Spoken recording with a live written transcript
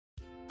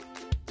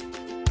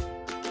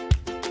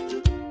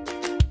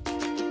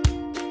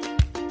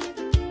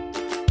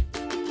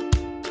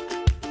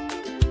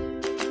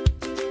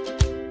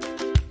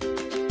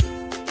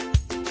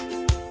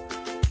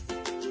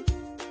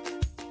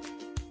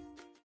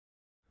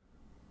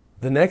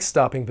The next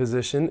stopping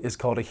position is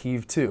called a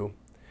heave to.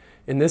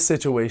 In this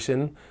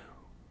situation,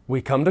 we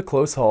come to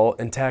close haul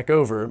and tack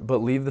over,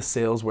 but leave the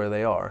sails where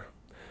they are.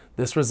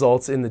 This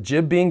results in the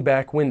jib being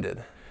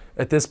backwinded.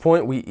 At this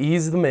point, we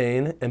ease the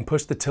main and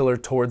push the tiller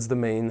towards the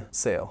main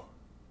sail.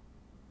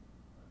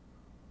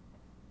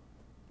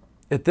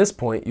 At this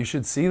point, you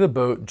should see the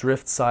boat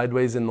drift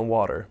sideways in the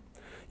water.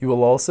 You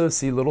will also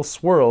see little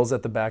swirls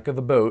at the back of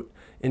the boat,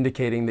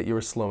 indicating that you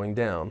are slowing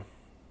down.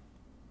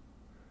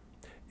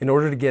 In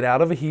order to get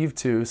out of a heave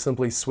to,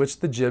 simply switch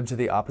the jib to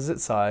the opposite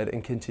side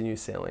and continue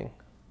sailing.